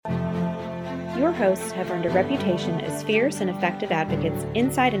Your hosts have earned a reputation as fierce and effective advocates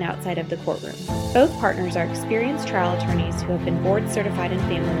inside and outside of the courtroom. Both partners are experienced trial attorneys who have been board certified in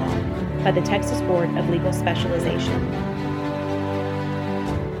family law by the Texas Board of Legal Specialization.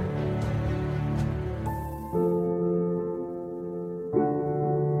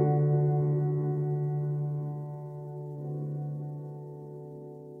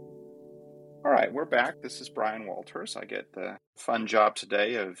 We're back. This is Brian Walters. I get the fun job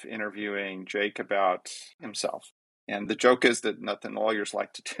today of interviewing Jake about himself. And the joke is that nothing lawyers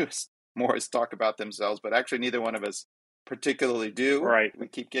like to do is talk about themselves, but actually neither one of us particularly do. Right. We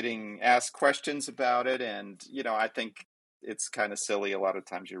keep getting asked questions about it. And, I think it's kind of silly. A lot of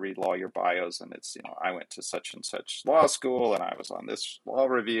times you read lawyer bios and it's, I went to such and such law school and I was on this law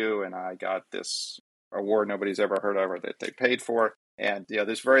review and I got this award nobody's ever heard of or that they paid for. And,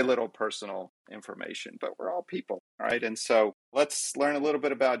 there's very little personal information, but we're all people, right? And so let's learn a little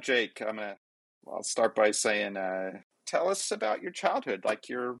bit about Jake. I'll start by saying, tell us about your childhood. Like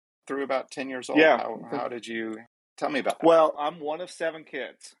you're through about 10 years old. Yeah. How did you, tell me about that? Well, I'm one of 7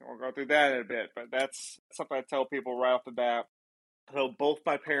 kids. We'll go through that in a bit, but that's something I tell people right off the bat. So both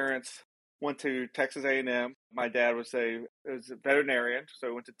my parents went to Texas A&M. My dad was a veterinarian, so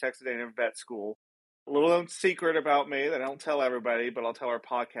he went to Texas A&M vet school. A little known secret about me that I don't tell everybody, but I'll tell our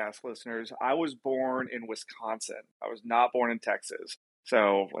podcast listeners. I was born in Wisconsin. I was not born in Texas.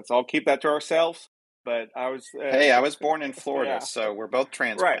 So let's all keep that to ourselves. But I was... I was born in Florida, yeah. So we're both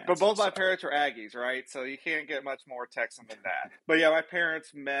transplants. Right, but both my parents are Aggies, right? So you can't get much more Texan than that. But yeah, my parents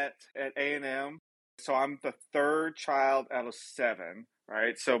met at A&M. So I'm the third child out of 7,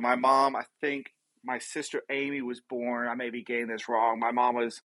 right? So my mom, I think my sister Amy was born. I may be getting this wrong. My mom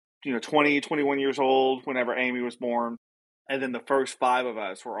was 20, 21 years old whenever Amy was born. And then the first 5 of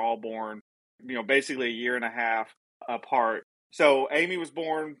us were all born, basically a year and a half apart. So Amy was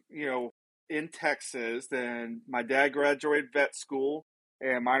born, in Texas. Then my dad graduated vet school.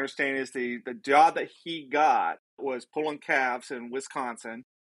 And my understanding is the job that he got was pulling calves in Wisconsin.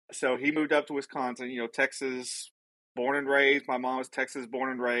 So he moved up to Wisconsin, Texas born and raised. My mom was Texas born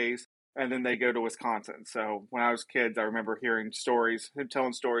and raised. And then they go to Wisconsin. So when I was kids, I remember hearing stories, him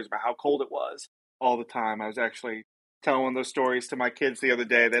telling stories about how cold it was all the time. I was actually telling one of those stories to my kids the other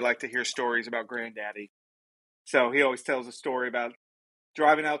day. They like to hear stories about Granddaddy. So he always tells a story about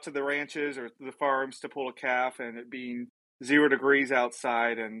driving out to the ranches or the farms to pull a calf and it being 0 degrees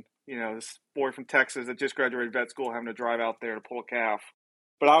outside. And, this boy from Texas that just graduated vet school having to drive out there to pull a calf.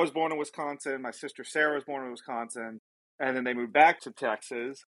 But I was born in Wisconsin. My sister Sarah was born in Wisconsin. And then they moved back to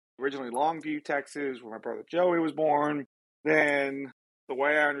Texas. Originally Longview, Texas, where my brother Joey was born. Then the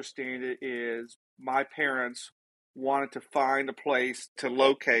way I understand it is my parents wanted to find a place to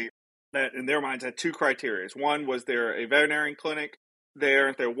locate that in their minds had 2 criteria. One, was there a veterinarian clinic there?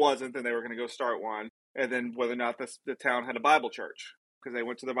 If there wasn't, then they were going to go start one. And then whether or not the town had a Bible church, because they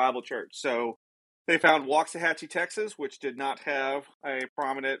went to the Bible church. So they found Waxahachie, Texas, which did not have a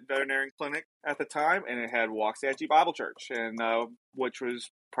prominent veterinarian clinic at the time, and it had Waxahachie Bible Church, and which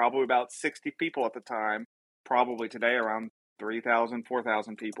was probably about 60 people at the time, probably today around 3,000,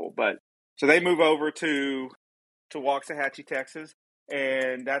 4,000 people. But so they move over to Waxahachie, Texas,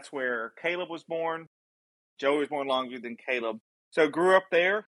 and that's where Caleb was born. Joey was born in Longview, then Caleb. So grew up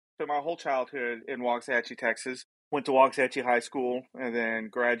there, spent my whole childhood in Waxahachie, Texas. Went to Waxahachie High School and then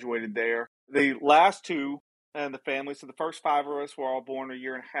graduated there. The last 2 in the family, so the first 5 of us were all born a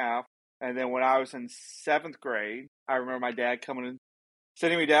year and a half. And then when I was in 7th grade, I remember my dad coming and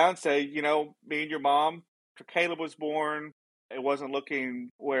sitting me down and say, me and your mom, after Caleb was born, it wasn't looking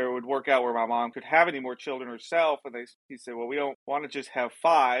where it would work out where my mom could have any more children herself. And he said, well, we don't want to just have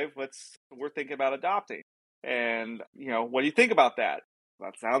 5. We're thinking about adopting. And, what do you think about that?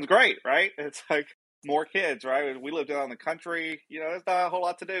 That sounds great, right? It's like more kids, right? We lived out in the country, there's not a whole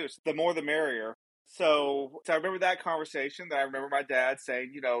lot to do. So the more the merrier. So I remember that conversation. That I remember my dad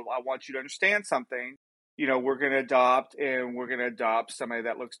saying, I want you to understand something. We're going to adopt, and we're going to adopt somebody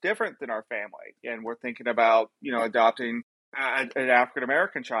that looks different than our family. And we're thinking about, adopting an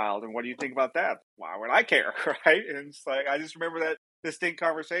African-American child. And what do you think about that? Why would I care, right? And it's like, I just remember that distinct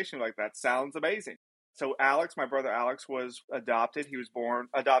conversation like that. Sounds amazing. So Alex, my brother Alex, was adopted. He was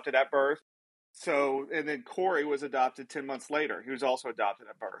adopted at birth. So, and then Corey was adopted 10 months later. He was also adopted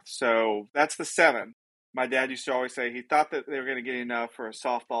at birth. So that's the 7. My dad used to always say he thought that they were going to get enough for a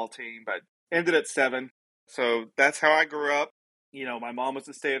softball team, but ended at 7. So that's how I grew up. My mom was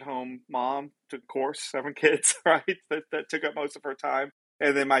a stay-at-home mom, of course, 7 kids, right? That took up most of her time.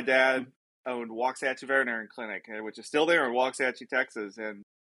 And then my dad owned Waxahachie Veterinarian Clinic, which is still there in Waxahachie, Texas, and,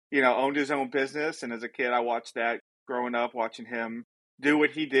 owned his own business. And as a kid, I watched that growing up, watching him do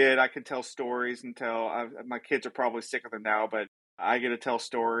what he did. I could tell stories and my kids are probably sick of them now, but I get to tell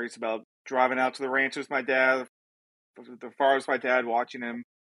stories about driving out to the ranch with my dad, the far as my dad, watching him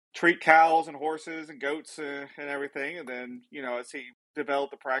treat cows and horses and goats and everything. And then, as he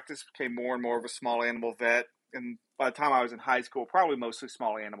developed the practice, became more and more of a small animal vet. And by the time I was in high school, probably mostly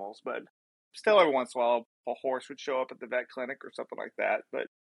small animals, but still every once in a while, a horse would show up at the vet clinic or something like that.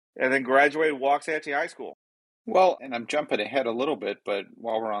 And then graduated Waxahachie High School. Well, and I'm jumping ahead a little bit, but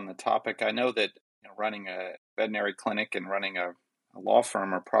while we're on the topic, I know that running a veterinary clinic and running a law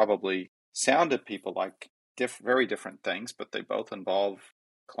firm are probably sound to people like very different things, but they both involve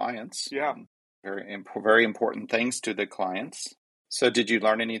clients. Yeah. Very important things to the clients. So did you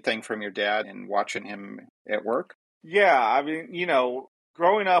learn anything from your dad in watching him at work? Yeah. I mean,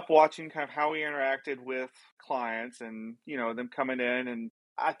 growing up watching kind of how he interacted with clients and, them coming in, and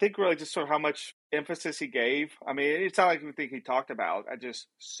I think really just sort of how much emphasis he gave. I mean, it's not like anything he talked about. I just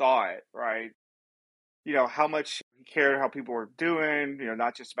saw it, right? How much he cared how people were doing,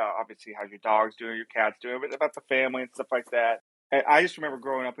 not just about obviously how your dog's doing, your cat's doing, but about the family and stuff like that. And I just remember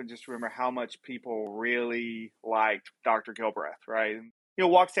growing up and just remember how much people really liked Dr. Gilbreth, right? And,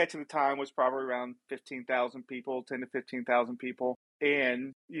 Waxahachie at the time was probably around 15,000 people, 10 to 15,000 people.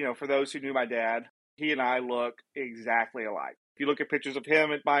 And, for those who knew my dad, he and I look exactly alike. If you look at pictures of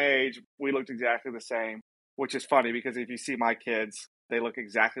him at my age, we looked exactly the same, which is funny because if you see my kids, they look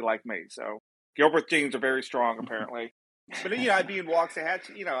exactly like me. So Gilbreth genes are very strong, apparently. But, I'd be in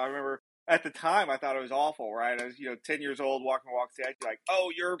Waxahachie, I remember at the time, I thought it was awful, right? I was, 10 years old walking Waxahachie, like,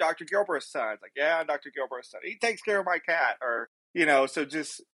 oh, you're Dr. Gilbreth's son. It's like, yeah, I'm Dr. Gilbreth's son. He takes care of my cat. Or, so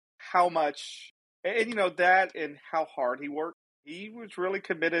just how much, and, that and how hard he worked. He was really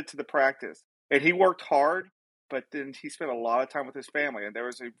committed to the practice. And he worked hard, but then he spent a lot of time with his family. And there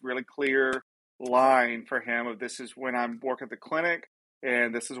was a really clear line for him of this is when I'm working at the clinic.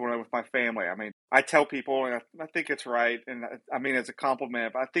 And this is when I'm with my family. I mean, I tell people, and I think it's right, and I mean, as a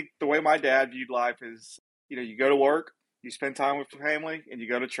compliment, but I think the way my dad viewed life is, you go to work, you spend time with your family, and you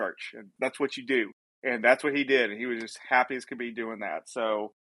go to church. And that's what you do. And that's what he did. And he was just happy as could be doing that.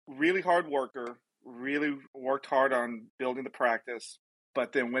 So really hard worker, really worked hard on building the practice.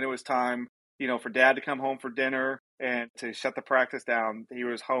 But then when it was time, for dad to come home for dinner and to shut the practice down, he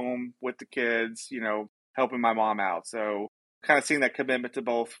was home with the kids, helping my mom out. So kind of seeing that commitment to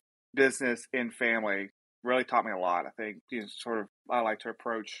both business and family really taught me a lot. I think I like to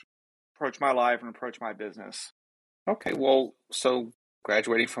approach my life and approach my business. Okay, well, so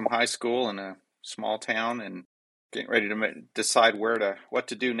graduating from high school in a small town and getting ready to decide what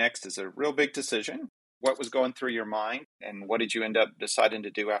to do next is a real big decision. What was going through your mind, and what did you end up deciding to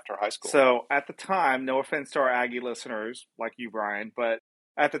do after high school? So at the time, no offense to our Aggie listeners like you, Brian, but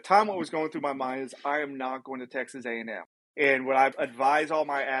at the time what was going through my mind is I am not going to Texas A&M. And what I advise all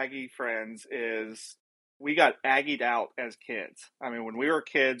my Aggie friends is we got Aggied out as kids. I mean, when we were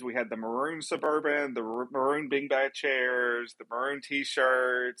kids, we had the maroon Suburban, the maroon beanbag chairs, the maroon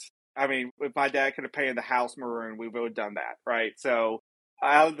T-shirts. I mean, if my dad could have painted the house maroon, we would have done that, right? So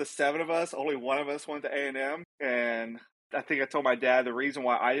out of the 7 of us, only one of us went to A&M. And I think I told my dad the reason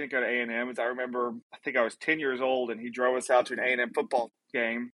why I didn't go to A&M is I remember, I think I was 10 years old, and he drove us out to an A&M football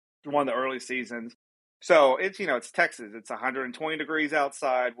game, one of the early seasons. So it's, it's Texas. It's 120 degrees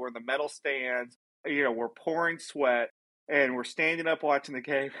outside. We're in the metal stands. We're pouring sweat, and we're standing up watching the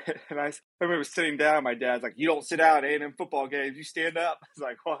game. And I remember sitting down. My dad's like, "You don't sit down at A&M football games. You stand up." I was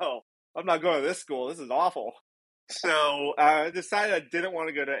like, "Well, I'm not going to this school. This is awful." So I decided I didn't want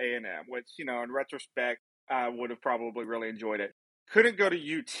to go to A&M, which, in retrospect, I would have probably really enjoyed it. Couldn't go to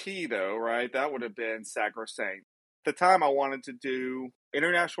UT, though, right? That would have been sacrosanct. At the time, I wanted to do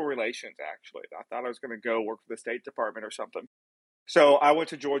international relations, actually. I thought I was going to go work for the State Department or something. So I went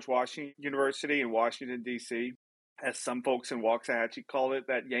to George Washington University in Washington, D.C., as some folks in Waxahachie call it,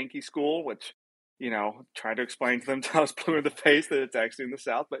 that Yankee school, which, tried to explain to them until I was blue in the face that it's actually in the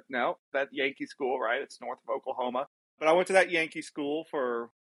South. But no, that Yankee school, right? It's north of Oklahoma. But I went to that Yankee school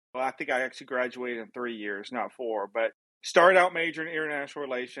I think I actually graduated in 3 years, not 4. But started out majoring in international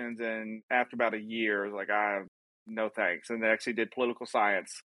relations, and after about a year, I was like, no thanks. And they actually did political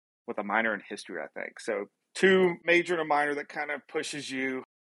science with a minor in history, I think. So 2 major and a minor that kind of pushes you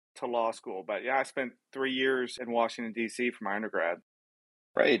to law school. But yeah, I spent 3 years in Washington, D.C. for my undergrad.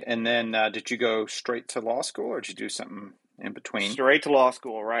 Right. And then did you go straight to law school, or did you do something in between? Straight to law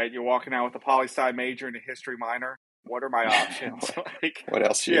school, right? You're walking out with a poli-sci major and a history minor. What are my options? What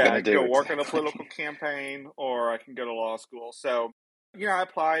else are you going to do? I can go work on a political campaign, or I can go to law school. So, I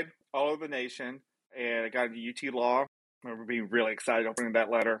applied all over the nation, and I got into UT Law. I remember being really excited opening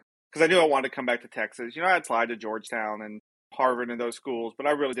that letter because I knew I wanted to come back to Texas. I applied to Georgetown and Harvard and those schools, but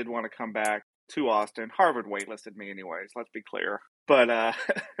I really did want to come back to Austin. Harvard waitlisted me anyways, let's be clear. But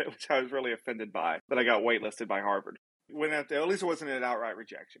which I was really offended by, that I got waitlisted by Harvard. At least it wasn't an outright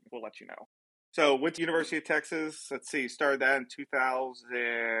rejection. We'll let you know. So went to University of Texas. Let's see, started that in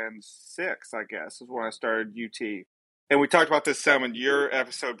 2006, I guess, is when I started UT. And we talked about this some in your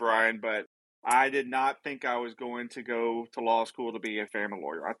episode, Brian, but I did not think I was going to go to law school to be a family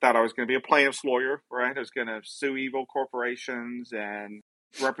lawyer. I thought I was going to be a plaintiff's lawyer, right? I was going to sue evil corporations and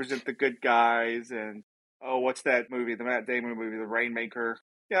represent the good guys. And, what's that movie, the Matt Damon movie, The Rainmaker?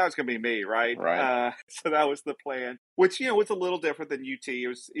 Yeah, it's going to be me, right? Right. So that was the plan, which, was a little different than UT. It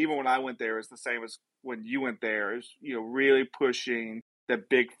was, even when I went there, it was the same as when you went there. It was, really pushing the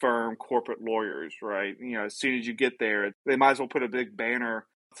big firm corporate lawyers, right? As soon as you get there, they might as well put a big banner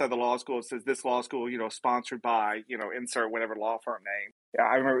outside the law school that says this law school, sponsored by, insert whatever law firm name. Yeah,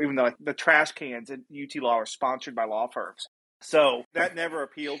 I remember even the trash cans at UT Law are sponsored by law firms. So that never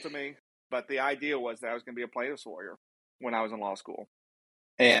appealed to me. But the idea was that I was going to be a plaintiff's lawyer when I was in law school.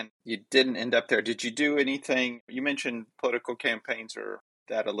 And you didn't end up there. Did you do anything? You mentioned political campaigns or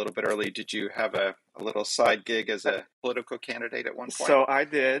that a little bit early. Did you have a little side gig as a political candidate at one point? So I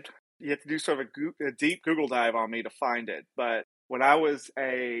did. You have to do sort of a deep Google dive on me to find it. But when I was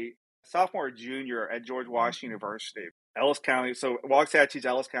a sophomore or junior at George Washington University, Ellis County, so Waxahachie's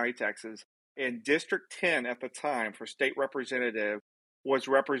Ellis County, Texas, in District 10 at the time for state representative was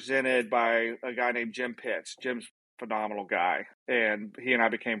represented by a guy named Jim Pitts. Jim's phenomenal guy, and he and I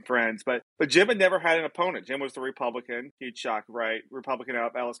became friends. But Jim had never had an opponent. Jim was the Republican. He'd shock, right? Republican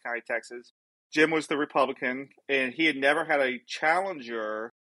out of Ellis County, Texas. Jim was the Republican, and he had never had a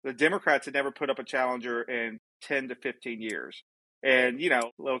challenger. The Democrats had never put up a challenger in 10 to 15 years. And,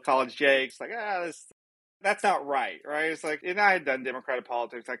 little college Jake's like, that's not right? It's like, and I had done Democratic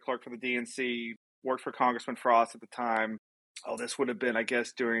politics. I clerked for the DNC, worked for Congressman Frost at the time. This would have been, I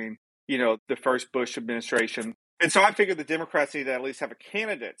guess, during, the first Bush administration. And so I figured the Democrats need to at least have a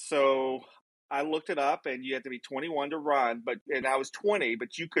candidate. So I looked it up, and you had to be 21 to run, and I was 20,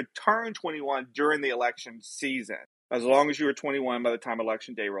 but you could turn 21 during the election season, as long as you were 21 by the time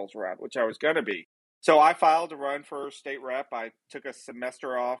election day rolls around, which I was going to be. So I filed to run for state rep. I took a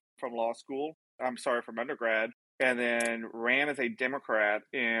semester off from from undergrad, and then ran as a Democrat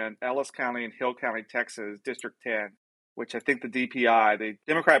in Ellis County and Hill County, Texas, District 10. Which I think the DPI, the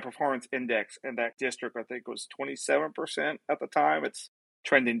Democratic Performance Index in that district, I think was 27% at the time. It's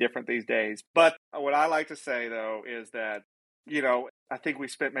trending different these days. But what I like to say, though, is that, I think we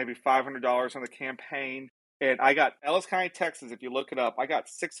spent maybe $500 on the campaign. And I got Ellis County, Texas, if you look it up, I got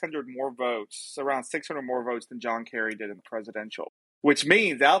 600 more votes, around 600 more votes than John Kerry did in the presidential. Which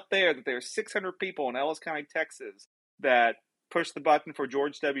means out there that there's 600 people in Ellis County, Texas that pushed the button for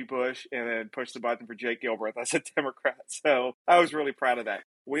George W. Bush and then pushed the button for Jake Gilbreth as a Democrat. So I was really proud of that.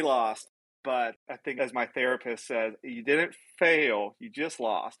 We lost, but I think as my therapist said, you didn't fail, you just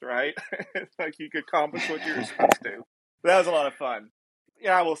lost, right? It's like you could accomplish what you were supposed to. That was a lot of fun.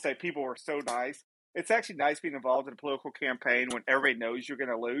 Yeah, I will say people were so nice. It's actually nice being involved in a political campaign when everybody knows you're going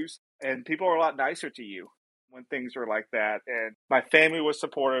to lose, and people are a lot nicer to you when things are like that. And my family was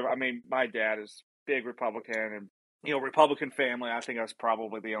supportive. I mean, my dad is big Republican, and Republican family. I think I was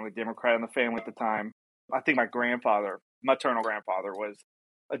probably the only Democrat in the family at the time. I think my maternal grandfather, was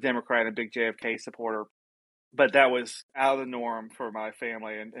a Democrat and a big JFK supporter. But that was out of the norm for my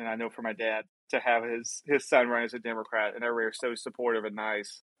family, and I know for my dad to have his son run as a Democrat, and everybody was so supportive and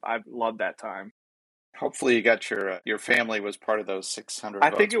nice. I loved that time. Hopefully you got your family was part of those 600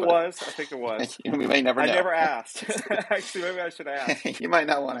 I votes. think it was. We may never know. I never asked. Actually, maybe I should ask. You might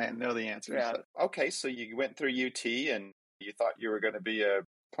not want to know the answer. Yeah. Okay, so you went through UT, and you thought you were going to be a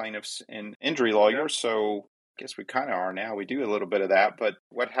plaintiff's and injury lawyer, so I guess we kind of are now. We do a little bit of that, but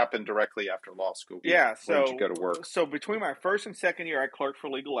what happened directly after law school? Yeah, Where did you go to work? So between my first and second year, I clerked for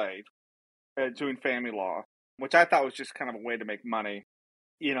legal aid, doing family law, which I thought was just kind of a way to make money,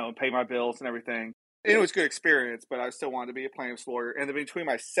 pay my bills and everything. It was a good experience, but I still wanted to be a plaintiff's lawyer. And then between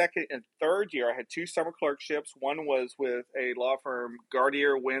my second and third year, I had 2 summer clerkships. One was with a law firm,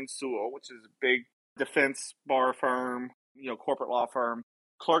 Gardner Wynn Sewell, which is a big defense bar firm, corporate law firm.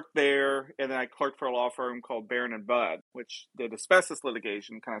 Clerked there, and then I clerked for a law firm called Barron and Budd, which did asbestos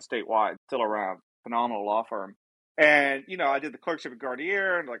litigation kind of statewide, still around. Phenomenal law firm. And, I did the clerkship at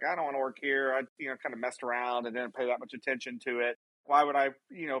Gardner, and I don't want to work here. I, kind of messed around and didn't pay that much attention to it. Why would I,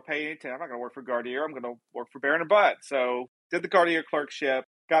 pay any attention? I'm not going to work for Gardner. I'm going to work for Barron and Budd. So did the Gardner clerkship,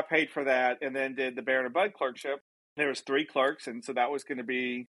 got paid for that, and then did the Barron and Budd clerkship. There was 3 clerks, and so that was going to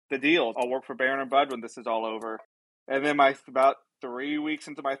be the deal. I'll work for Barron and Budd when this is all over. And then about 3 weeks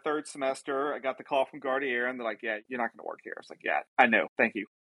into my third semester, I got the call from Gardier, and they're like, yeah, you're not going to work here. I was like, yeah, I know. Thank you.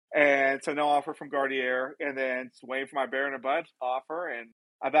 And so no offer from Gardier, and then waiting for my Bear and a Bud offer. And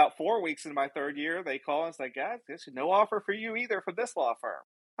about 4 weeks into my third year, they call us like, guys, there's no offer for you either from this law firm.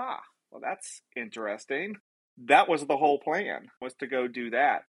 Well, that's interesting. That was the whole plan, was to go do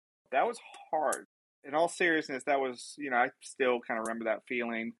that. That was hard. In all seriousness, that was, I still kind of remember that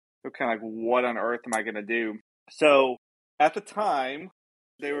feeling of kind of like, what on earth am I going to do? So at the time,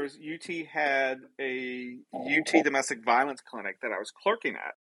 UT had a UT domestic violence clinic that I was clerking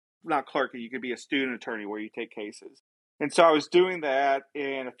at. Not clerking, you could be a student attorney where you take cases. And so I was doing that,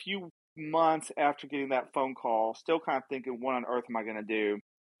 and a few months after getting that phone call, still kind of thinking, what on earth am I going to do?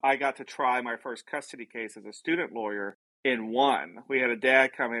 I got to try my first custody case as a student lawyer and won. We had a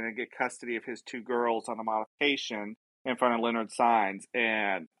dad come in and get custody of his 2 girls on a modification in front of Leonard Signs,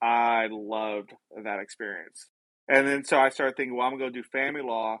 and I loved that experience. And then so I started thinking, well, I'm going to go do family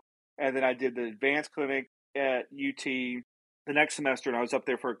law, and then I did the advanced clinic at UT the next semester, and I was up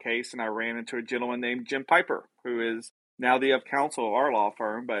there for a case, and I ran into a gentleman named Jim Piper, who is now the of counsel of our law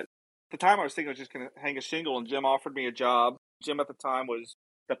firm. But at the time, I was thinking I was just going to hang a shingle, and Jim offered me a job. Jim at the time was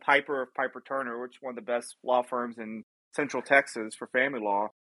the Piper of Piper Turner, which is one of the best law firms in Central Texas for family law.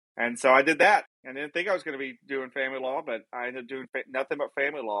 And so I did that. I didn't think I was going to be doing family law, but I ended up doing nothing but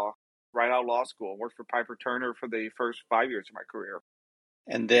family law right out of law school. Worked for Piper Turner for the first 5 years of my career.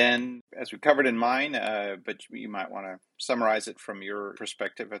 And then, as we covered in mine, but you might want to summarize it from your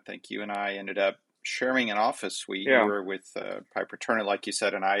perspective, I think you and I ended up sharing an office suite. Yeah. You were with Piper Turner, like you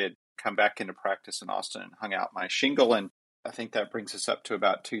said, and I had come back into practice in Austin and hung out my shingle. And I think that brings us up to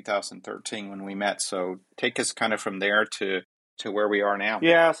about 2013 when we met. So take us kind of from there to where we are now.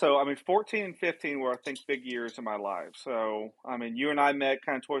 Yeah, so 14 and 15 were, I think, big years in my life. So, you and I met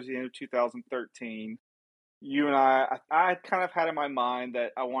kind of towards the end of 2013. You and I kind of had in my mind that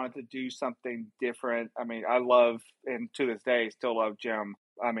I wanted to do something different. I love, and to this day, still love Jim.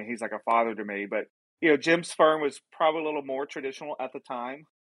 He's like a father to me. But, Jim's firm was probably a little more traditional at the time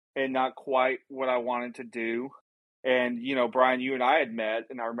and not quite what I wanted to do. And, Brian, you and I had met,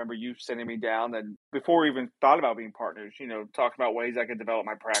 and I remember you sending me down, and before we even thought about being partners, talking about ways I could develop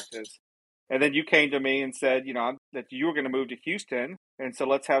my practice. And then you came to me and said, that you were going to move to Houston. And so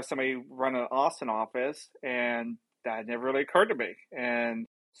let's have somebody run an Austin office. And that never really occurred to me. And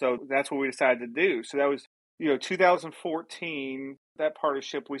so that's what we decided to do. So that was, 2014, that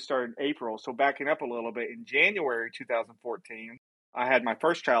partnership we started in April. So backing up a little bit, in January 2014, I had my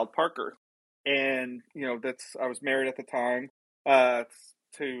first child, Parker. And, I was married at the time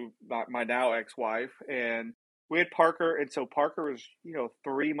to my now ex-wife. And we had Parker, and so Parker was,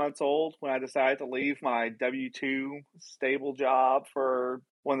 3 months old when I decided to leave my W-2 stable job for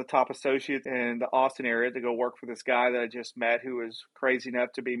one of the top associates in the Austin area to go work for this guy that I just met who was crazy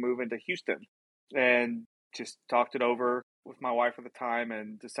enough to be moving to Houston. And just talked it over with my wife at the time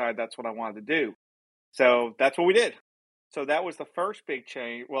and decided that's what I wanted to do. So that's what we did. So that was the first big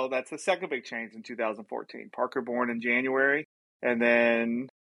change. Well, that's the second big change in 2014. Parker born in January, and then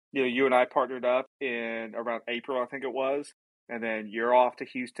you and I partnered up in around April, I think it was. And then you're off to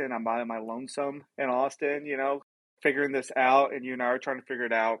Houston. I'm by my lonesome in Austin, figuring this out. And you and I are trying to figure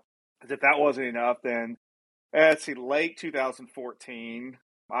it out. Because if that wasn't enough, then late 2014,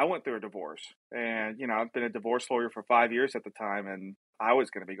 I went through a divorce. And, I've been a divorce lawyer for 5 years at the time. And I was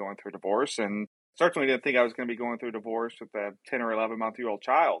going to be going through a divorce. And certainly didn't think I was going to be going through a divorce with a 10 or 11-month-old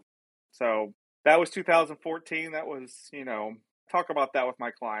child. So that was 2014. That was, talk about that with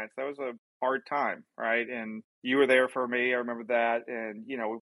my clients. That was a hard time, right? And you were there for me. I remember that. And,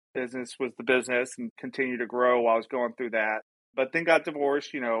 business was the business and continued to grow while I was going through that. But then got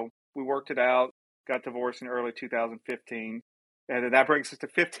divorced. We worked it out, got divorced in early 2015. And then that brings us to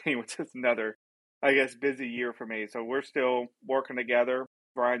 15, which is another, I guess, busy year for me. So we're still working together,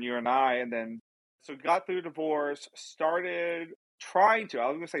 Brian, you and I. And then, so got through divorce, started trying to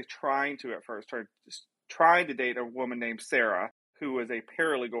at first, started just trying to date a woman named Sarah, who was a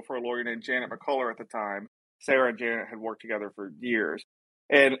paralegal for a lawyer named Janet McCullough at the time. Sarah and Janet had worked together for years.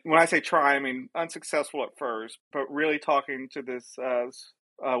 And when I say try, I mean unsuccessful at first, but really talking to this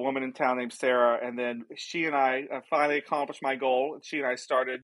woman in town named Sarah. And then she and I finally accomplished my goal. She and I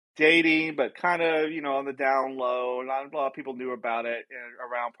started dating, but kind of, on the down low. Not a lot of people knew about it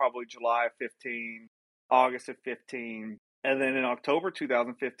around probably July of 15, August of 15. And then in October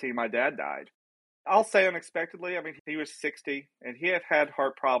 2015, my dad died. I'll say unexpectedly. He was 60 and he had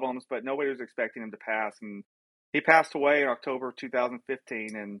heart problems, but nobody was expecting him to pass. And he passed away in October of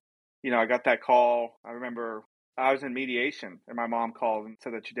 2015. And, I got that call. I remember I was in mediation and my mom called and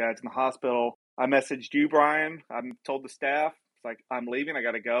said that your dad's in the hospital. I messaged you, Brian. I told the staff, It's like, I'm leaving, I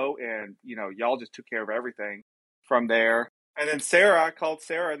got to go. And, y'all just took care of everything from there. And then I called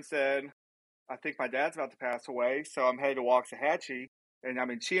Sarah and said, I think my dad's about to pass away, so I'm headed to Waxahachie.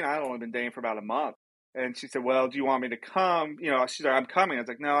 And she and I had only been dating for about a month. And she said, well, do you want me to come? She's like, I'm coming. I was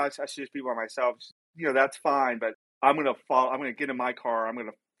like, no, I should just be by myself. That's fine, but I'm going to follow. I'm going to get in my car. I'm going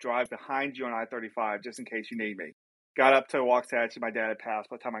to drive behind you on I-35 just in case you need me. Got up to Waxahachie. My dad had passed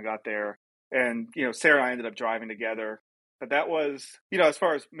by the time I got there. And, Sarah and I ended up driving together. But that was, as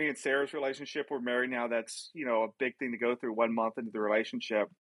far as me and Sarah's relationship, we're married now. That's, a big thing to go through 1 month into the relationship.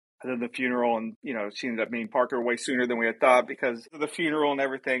 And then the funeral, and, she ended up meeting Parker way sooner than we had thought because of the funeral and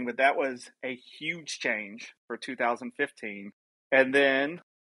everything. But that was a huge change for 2015. And then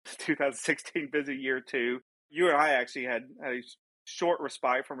 2016, busy year too. You and I actually had a short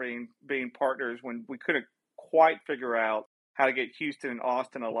respite from being partners when we couldn't quite figure out how to get Houston and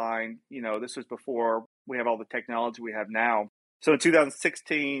Austin aligned. This was before we have all the technology we have now. So in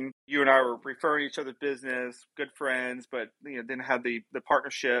 2016, you and I were referring each other's business, good friends, but didn't have the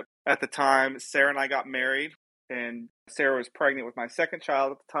partnership at the time. Sarah and I got married, and Sarah was pregnant with my second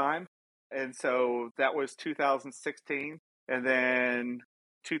child at the time. And so that was 2016. And then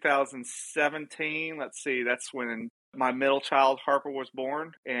 2017, let's see, that's when my middle child, Harper, was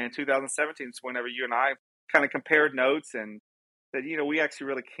born. And 2017 is whenever you and I kind of compared notes and said, we actually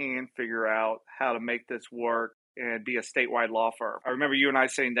really can figure out how to make this work and be a statewide law firm. I remember you and I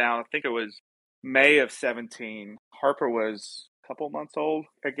sitting down, I think it was May of 17. Harper was a couple months old,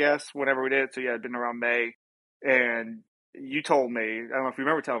 I guess, whenever we did it. So yeah, it'd been around May. And you told me, I don't know if you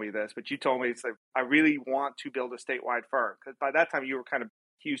remember telling me this, but you told me, it's like, I really want to build a statewide firm. Because by that time you were kind of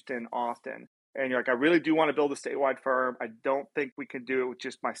Houston, Austin. And you're like, I really do want to build a statewide firm. I don't think we can do it with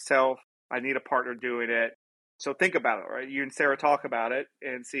just myself. I need a partner doing it. So think about it, right? You and Sarah talk about it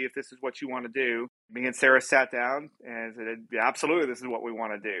and see if this is what you want to do. Me and Sarah sat down and said, yeah, absolutely, this is what we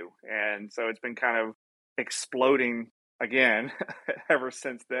want to do. And so it's been kind of exploding again ever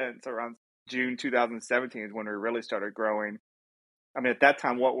since then. So around June 2017 is when we really started growing. At that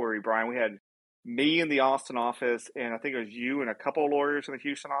time, what were we, Brian? We had me in the Austin office, and I think it was you and a couple of lawyers in the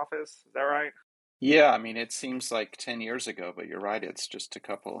Houston office. Is that right? Yeah, it seems like 10 years ago, but you're right. It's just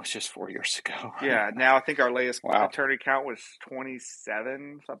 4 years ago. Yeah, now I think our latest attorney count was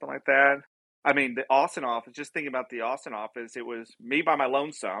 27, something like that. The Austin office, just thinking about the Austin office, it was me by my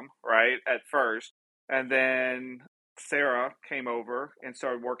lonesome, right, at first. And then Sarah came over and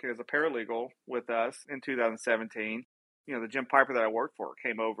started working as a paralegal with us in 2017. The Jim Piper that I worked for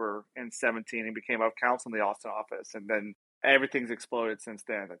came over in 17 and became of counsel in the Austin office. And then everything's exploded since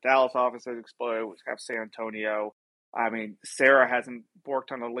then. The Dallas office has exploded. We have San Antonio. Sarah hasn't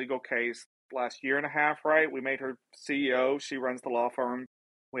worked on a legal case last year and a half, right? We made her CEO. She runs the law firm.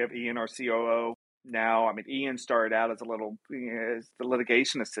 We have Ian, our COO, now. Ian started out as as the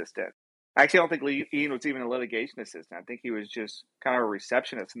litigation assistant. Actually, I don't think Ian was even a litigation assistant. I think he was just kind of a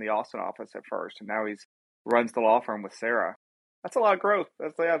receptionist in the Austin office at first, and now he's runs the law firm with Sarah. That's a lot of growth.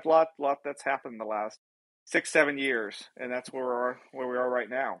 That's a lot that's happened in the last 6-7 years, and that's where we are right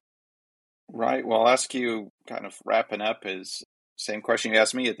now. Right. Well, I'll ask you, kind of wrapping up, is same question you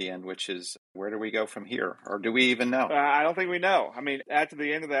asked me at the end, which is, where do we go from here, or do we even know? I don't think we know. After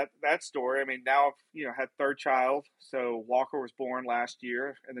the end of that story, now I've had third child. So Walker was born last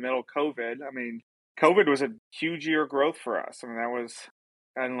year in the middle of COVID. COVID was a huge year of growth for us. That was,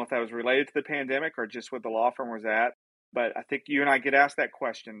 I don't know if that was related to the pandemic or just what the law firm was at. But I think you and I get asked that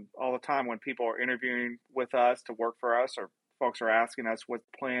question all the time when people are interviewing with us to work for us, or folks are asking us what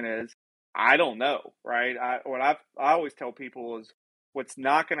the plan is. I don't know, right? What I always tell people is, what's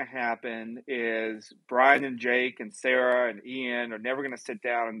not going to happen is Brian and Jake and Sarah and Ian are never going to sit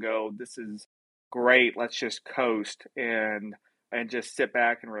down and go, this is great, let's just coast and just sit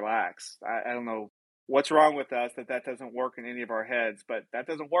back and relax. I don't know what's wrong with us that doesn't work in any of our heads, but that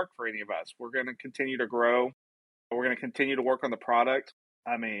doesn't work for any of us. We're going to continue to grow. We're going to continue to work on the product.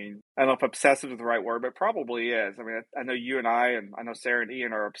 I don't know if obsessive is the right word, but probably is. I know you and I know Sarah and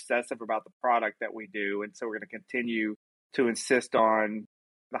Ian are obsessive about the product that we do. And so we're going to continue to insist on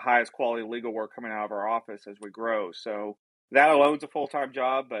the highest quality legal work coming out of our office as we grow. So that alone's a full-time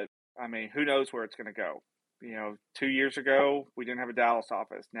job, but who knows where it's going to go. 2 years ago, we didn't have a Dallas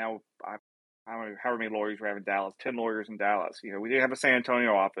office. Now, I don't know how many lawyers we have in Dallas, 10 lawyers in Dallas. We didn't have a San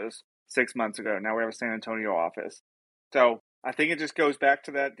Antonio office 6 months ago. Now we have a San Antonio office. So I think it just goes back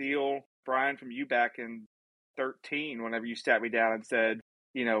to that deal, Brian, from you back in 2013, whenever you sat me down and said,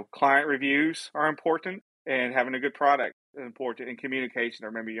 client reviews are important and having a good product is important, and communication. I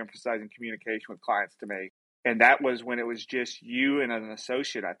remember you emphasizing communication with clients to me. And that was when it was just you and an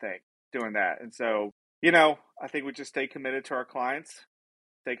associate, I think, doing that. And so I think we just stay committed to our clients,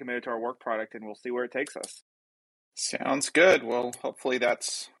 stay committed to our work product, and we'll see where it takes us. Sounds good. Well, hopefully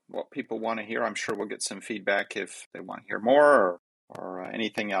that's what people want to hear. I'm sure we'll get some feedback if they want to hear more or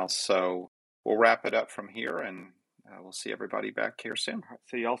anything else. So we'll wrap it up from here, and we'll see everybody back here soon.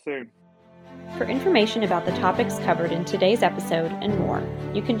 See y'all soon. For information about the topics covered in today's episode and more,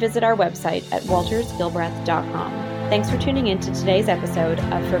 you can visit our website at waltersgilbreth.com. Thanks for tuning in to today's episode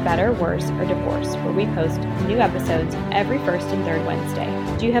of For Better, Worse, or Divorce, where we post new episodes every first and third Wednesday.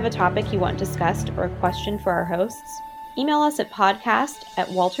 Do you have a topic you want discussed or a question for our hosts? Email us at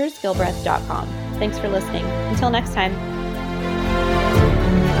podcast@waltersgilbreth.com. Thanks for listening. Until next time.